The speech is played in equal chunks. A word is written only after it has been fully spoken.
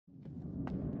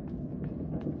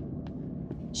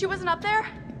She wasn't up there?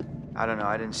 I don't know,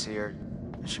 I didn't see her.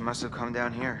 She must have come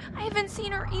down here. I haven't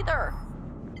seen her either.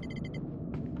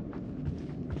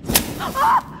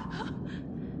 Ah!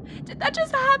 Did that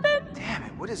just happen? Damn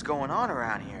it, what is going on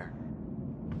around here?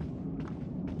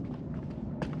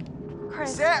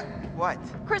 Chris. Sam! What?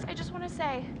 Chris, I just want to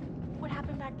say, what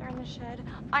happened back there in the shed?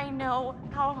 I know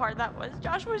how hard that was.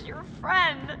 Josh was your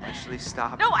friend. Actually,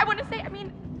 stop. No, I want to say,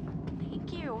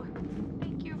 thank you.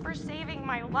 Thank you for saving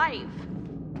my life.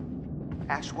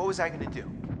 Ash, what was I gonna do?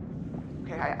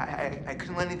 Okay, I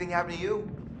couldn't let anything happen to you.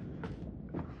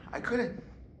 I couldn't.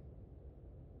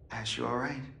 Ash, you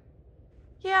alright?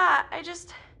 Yeah,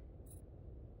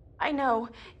 I know.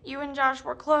 You and Josh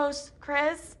were close,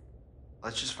 Chris.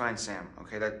 Let's just find Sam,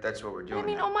 okay? That's what we're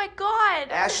doing. Oh my God.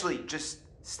 Ashley, just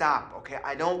stop, okay?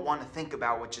 I don't want to think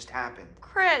about what just happened.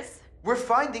 Chris. We're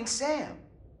finding Sam.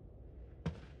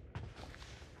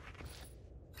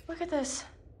 Look at this.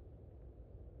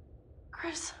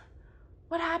 Chris,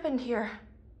 what happened here?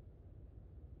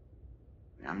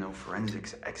 I'm no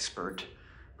forensics expert,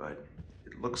 but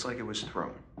it looks like it was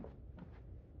thrown.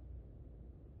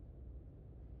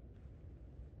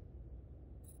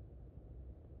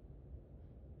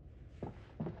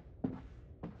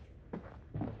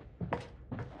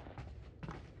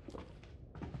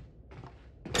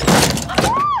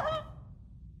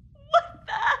 What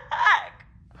the heck?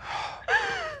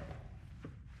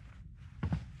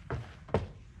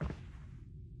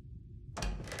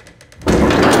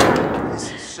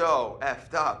 This is so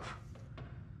effed up.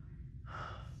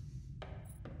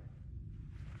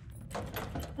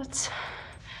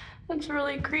 That's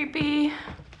really creepy.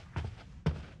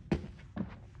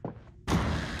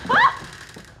 Ah!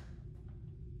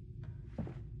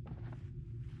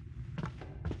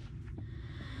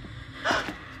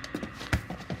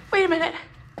 Wait a minute.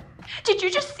 Did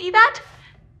you just see that?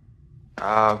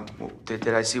 Did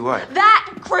I see what?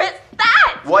 That, Chris,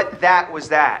 that! What that was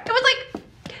that? It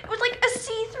was like a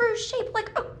see-through shape, like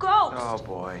a ghost. Oh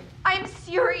boy. I'm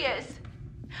serious.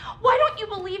 Why don't you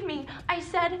believe me? I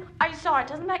said I saw it.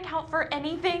 Doesn't that count for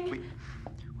anything?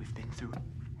 We've been through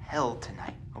hell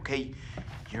tonight, okay?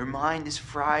 Your mind is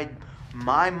fried.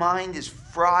 My mind is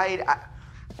fried.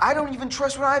 I don't even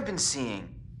trust what I've been seeing.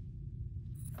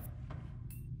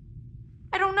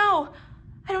 I don't know.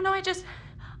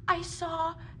 I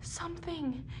saw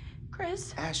something.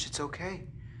 Chris? Ash, it's okay.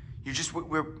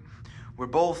 We're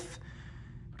both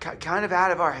kind of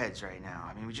out of our heads right now.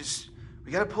 I mean,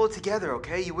 we gotta pull it together,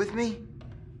 okay? You with me?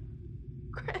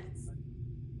 Chris?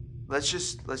 Let's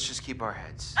just keep our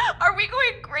heads. Are we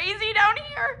going crazy down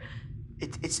here?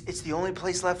 It's the only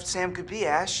place left Sam could be,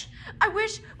 Ash. I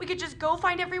wish we could just go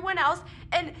find everyone else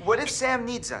and... What if Sam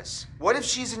needs us? What if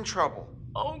she's in trouble?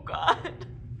 Oh, God.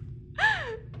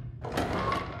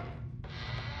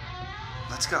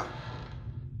 Let's go.